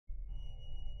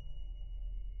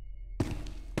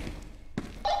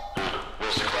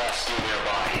SCP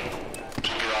nearby.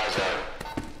 Keep your eyes out.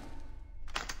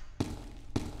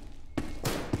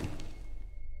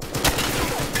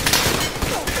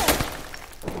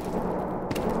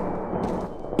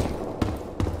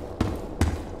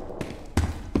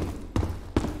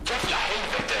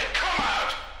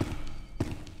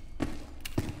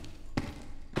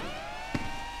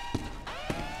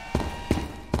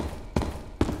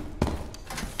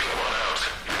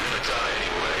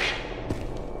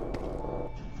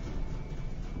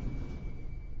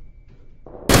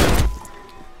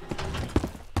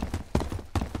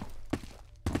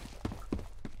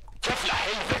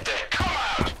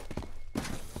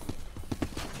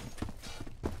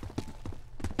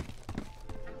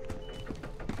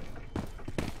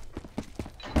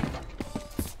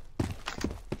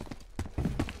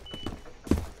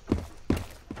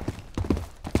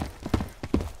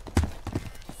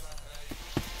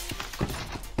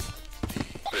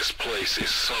 This place is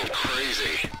so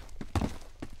crazy.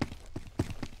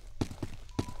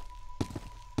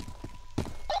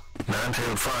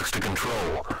 Nine-tailed fox to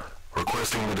control.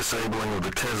 Requesting the disabling of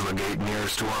the Tesla gate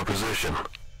nearest to our position.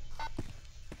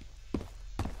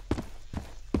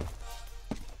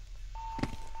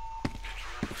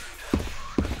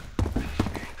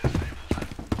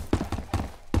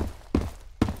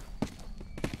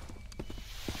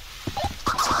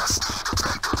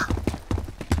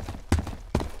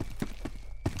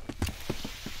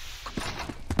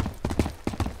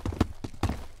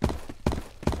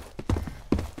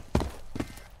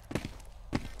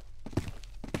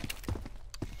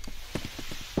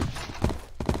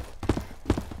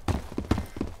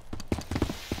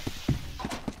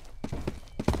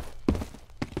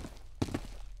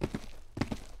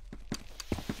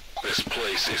 This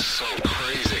place is so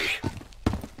crazy.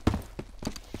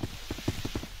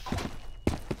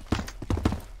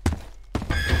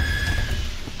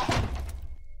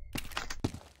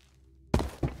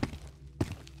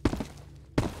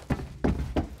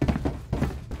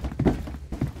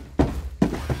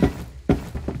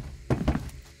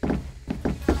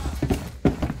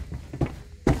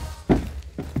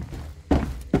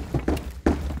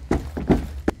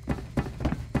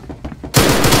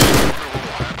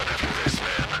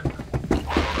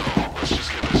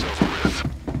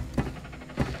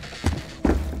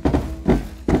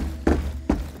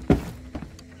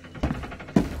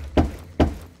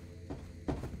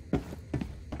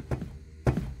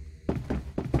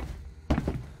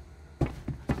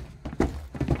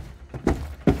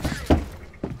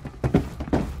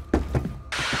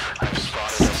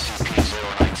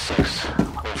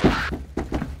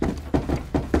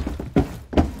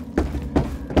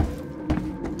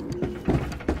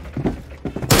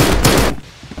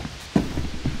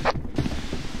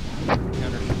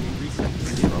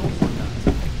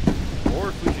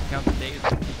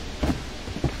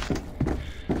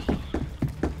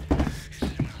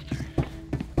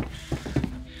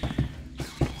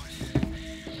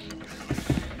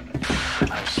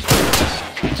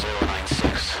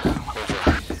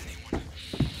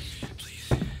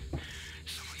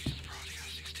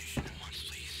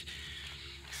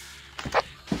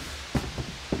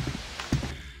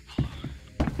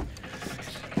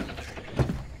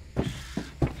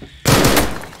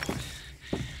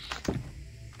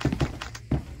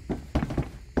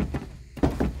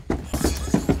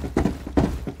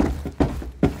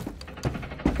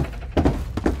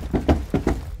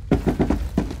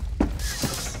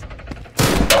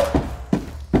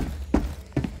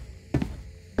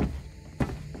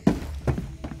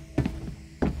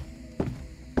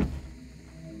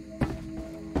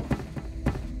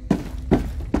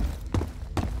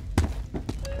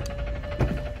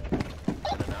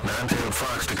 Nine-tailed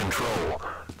fox to control.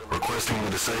 Requesting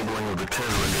the disabling of the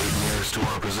Tesla gate nearest to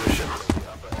our position. The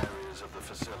upper areas of the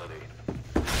facility.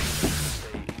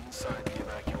 Stay inside the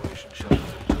evacuation shelters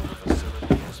until the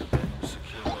facility has been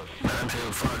secured.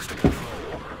 Nine-tailed fox to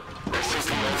control.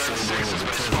 Requesting the disabling of the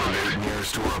Tesla gate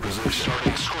nearest to our position.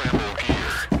 Starting scramble gear.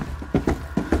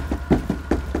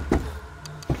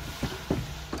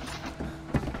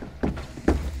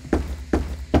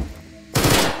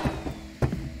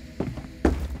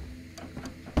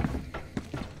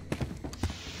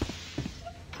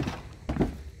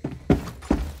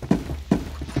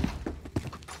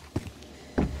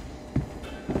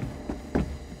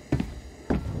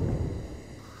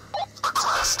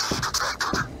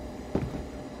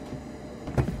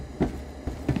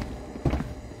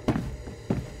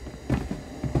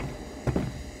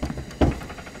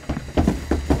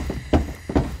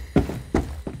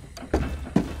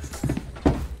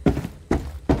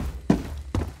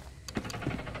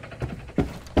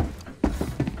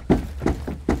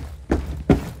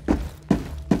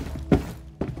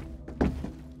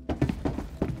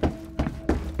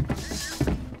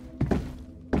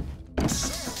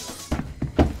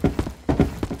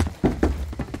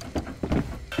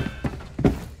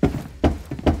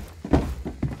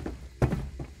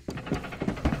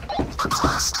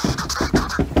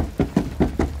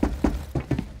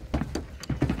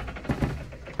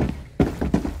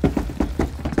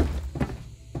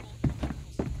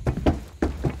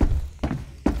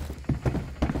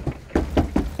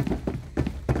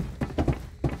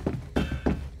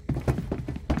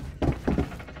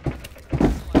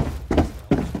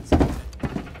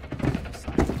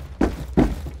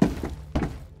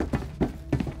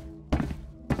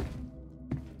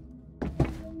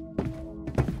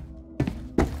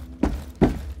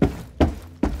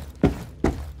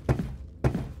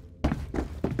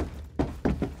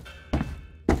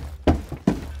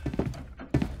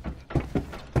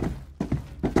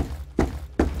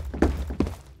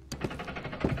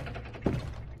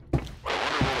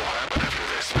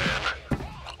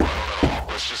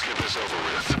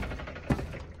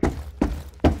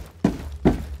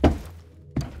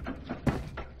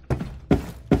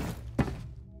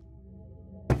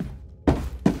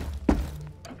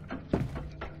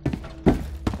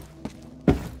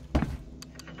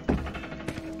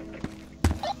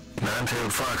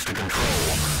 Nine-tailed fox to control.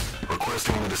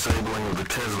 Requesting the disabling of the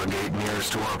Tesla gate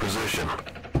nearest to our position.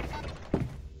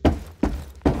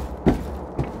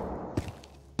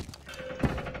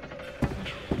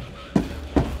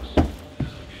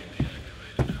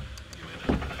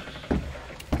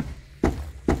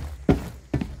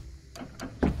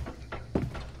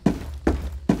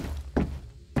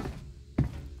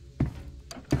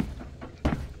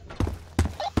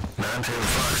 Nine-tailed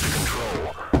fox to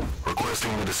control.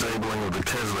 Requesting the disabling of the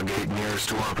Tesla gate nearest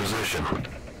to our position.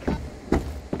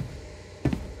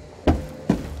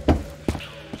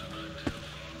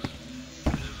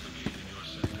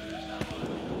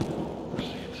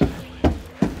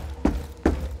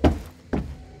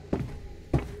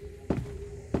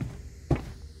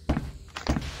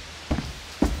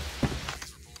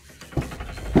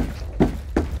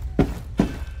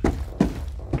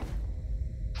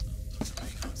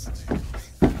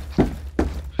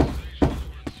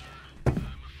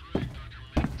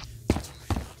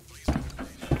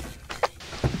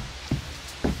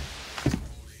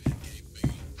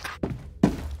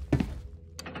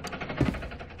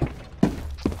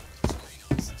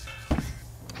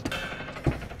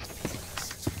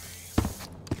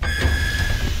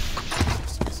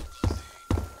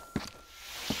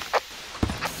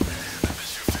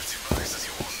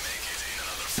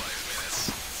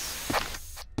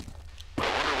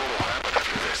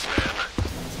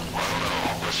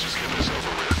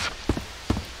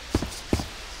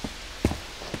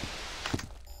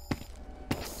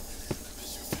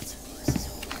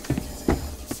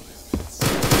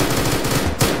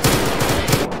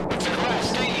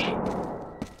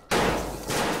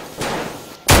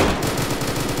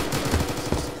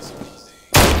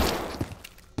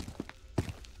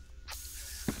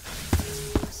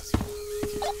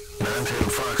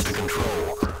 Nine-tailed fox to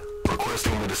control.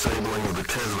 Requesting the disabling of the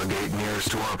Tesla gate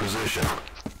nearest to our position.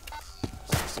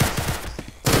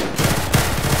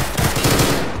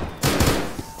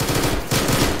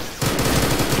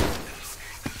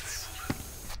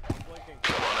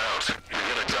 Come on out. You're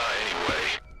gonna die anyway.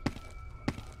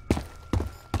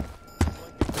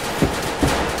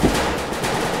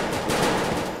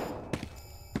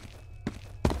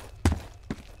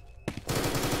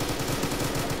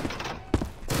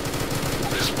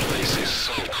 This place is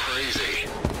so crazy.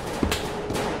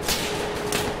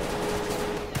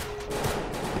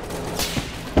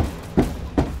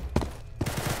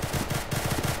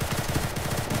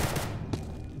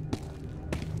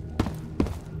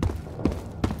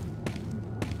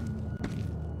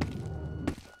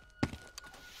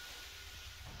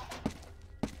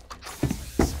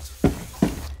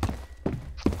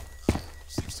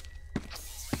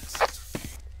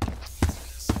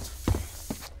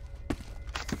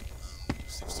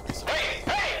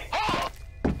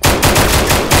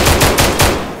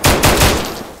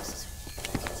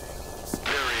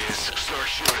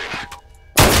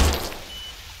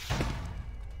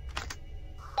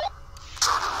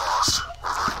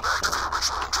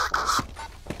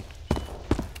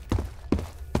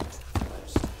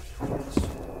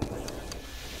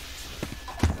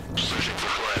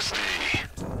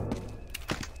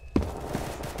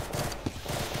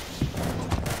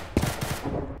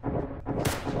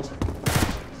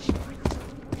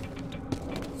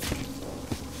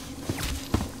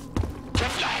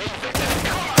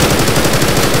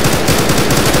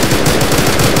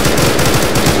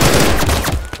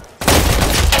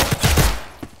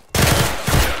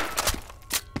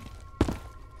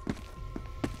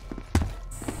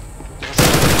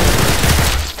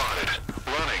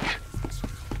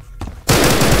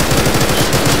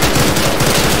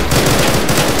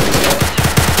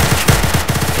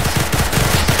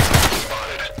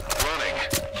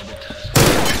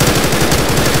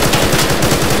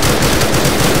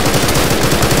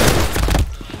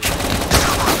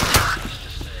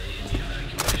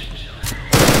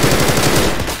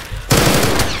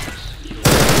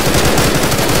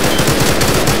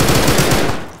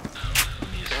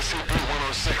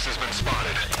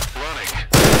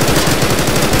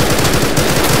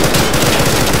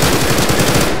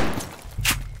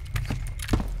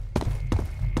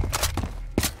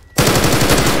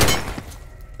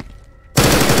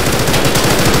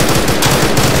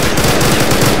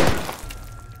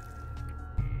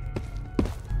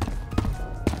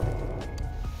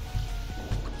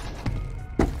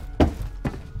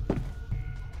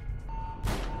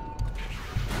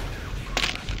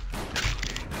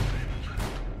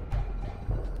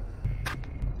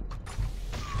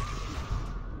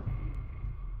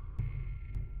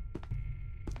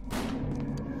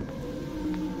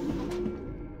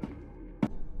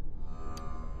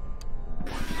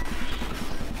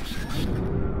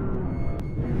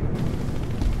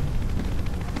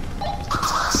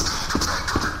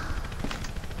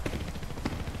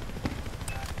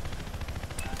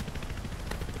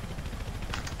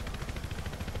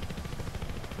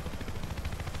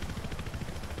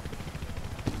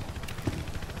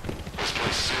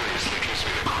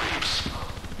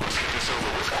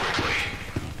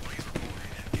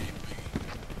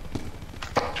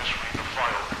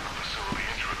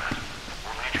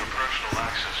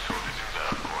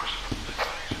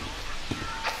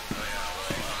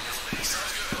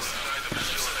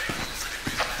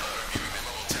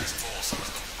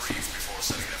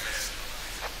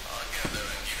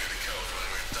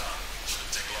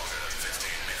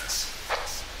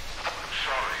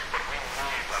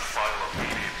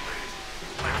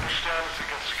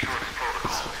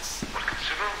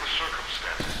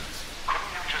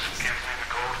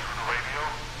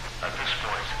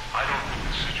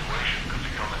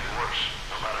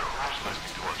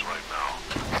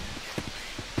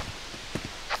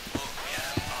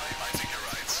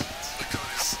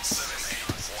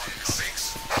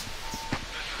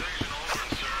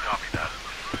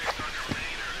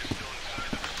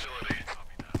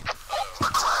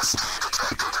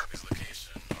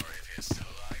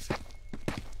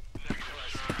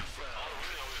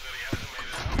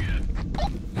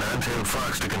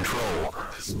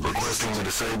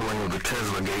 disabling of the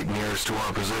Tesla gate nearest to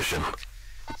our position.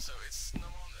 So it's no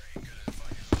wonder he couldn't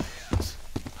find his way out.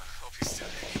 I hope he's still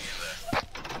hanging in there.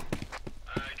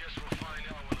 I guess we'll find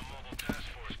out when the mobile task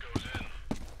force goes in.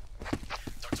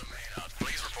 Dr. Maynard,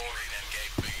 please report in at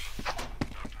Gate B.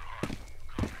 Dr. Hart,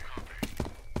 copy.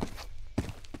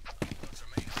 Dr.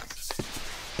 Maynard, this is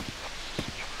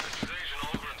Agent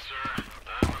Olgren, sir.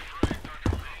 I'm afraid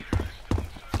Dr. Maynard is still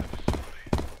inside the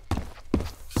facility.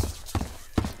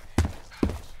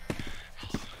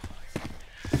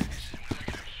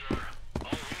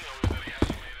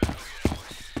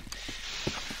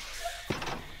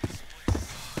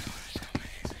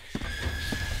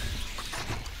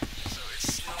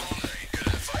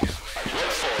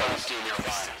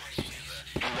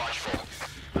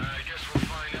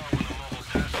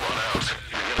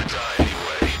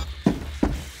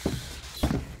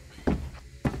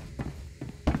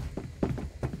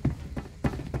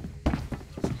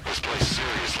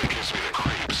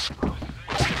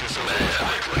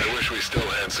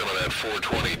 Some of that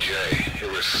 420J. It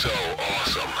was so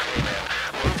awesome. Hey man,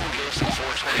 what if we gave some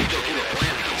 420J to that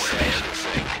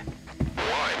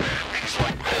Why, man? He's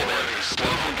like, hey man, what if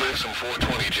we gave some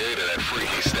 420J to that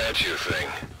freaky statue thing?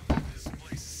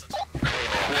 Hey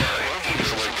man, why?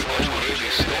 He's like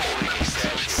already stoned.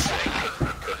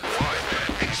 Why, man?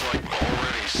 He's like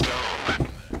already stoned.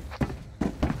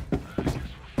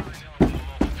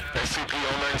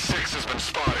 SCP-096 has been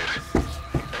spotted.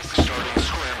 Starting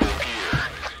scramble gear.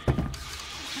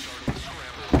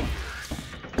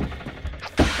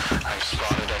 I've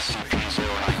spotted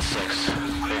SCP-096.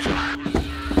 Over.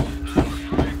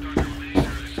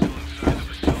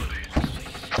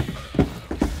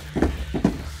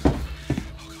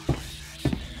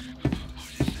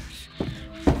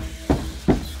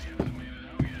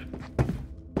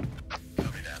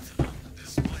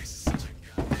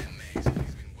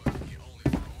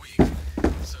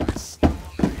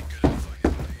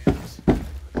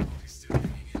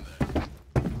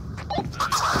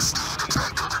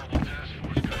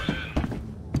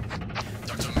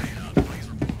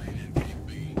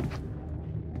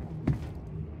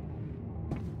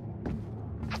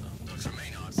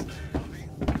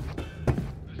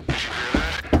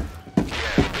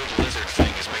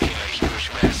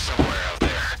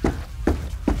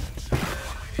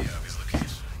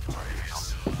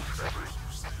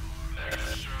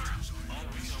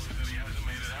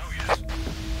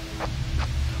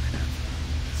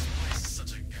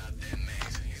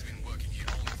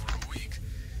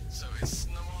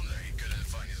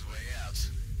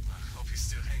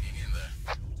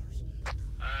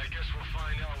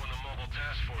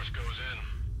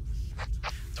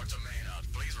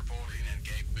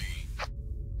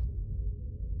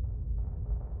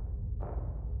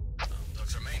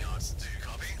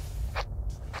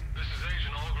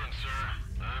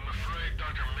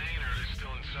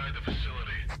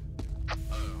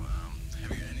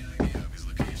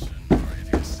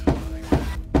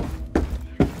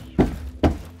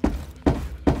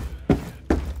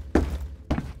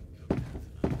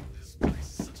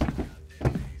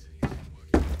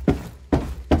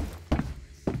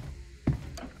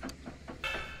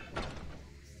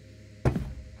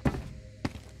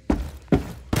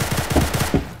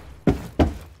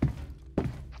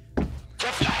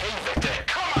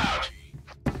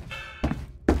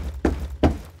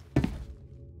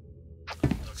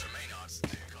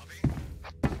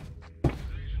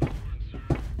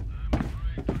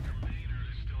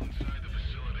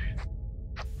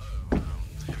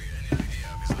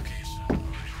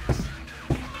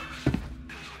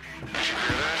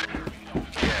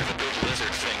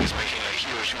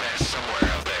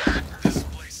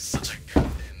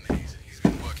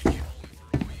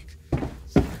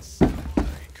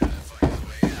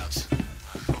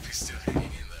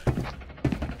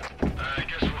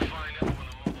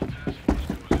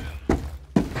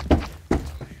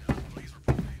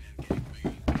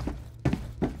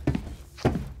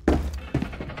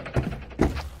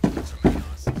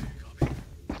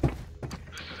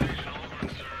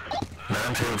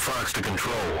 Fox to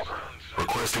control.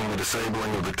 Requesting the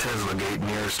disabling of the Tesla gate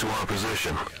nearest to our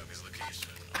position.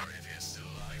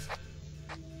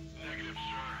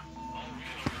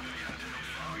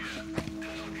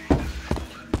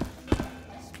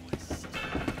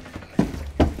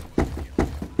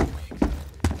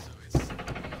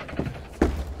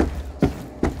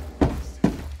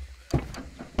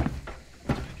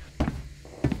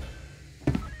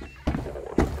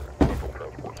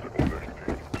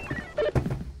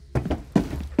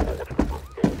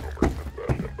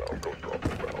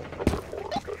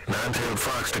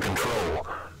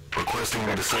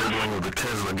 disabling of the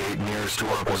Tesla gate nearest to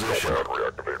our position.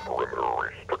 Reactivate perimeter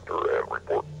restrictor and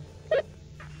report.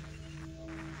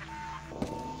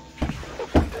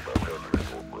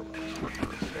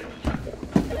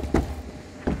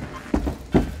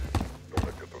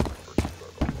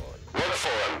 Look for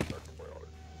him.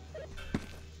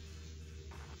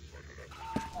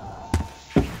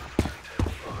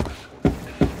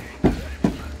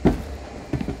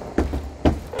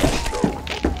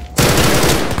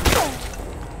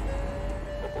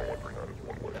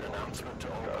 An announcement to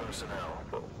all personnel.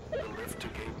 The lift to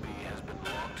Gate B has been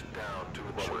locked down to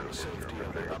ensure the safety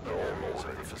of the upper areas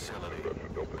of the facility.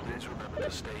 Please remember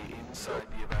to stay inside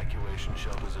the evacuation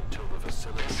shelters until the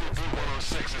facility is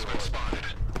SCP-106 has been spotted.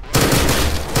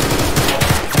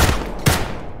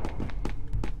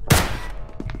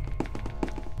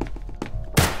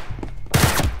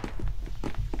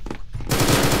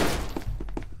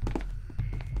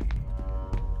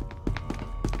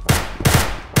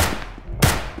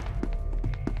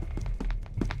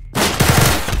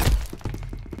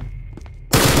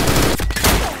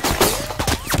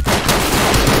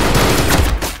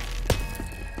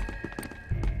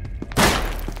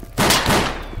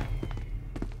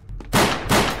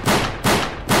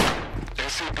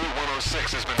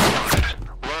 SCP-106 has been spotted.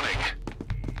 Running.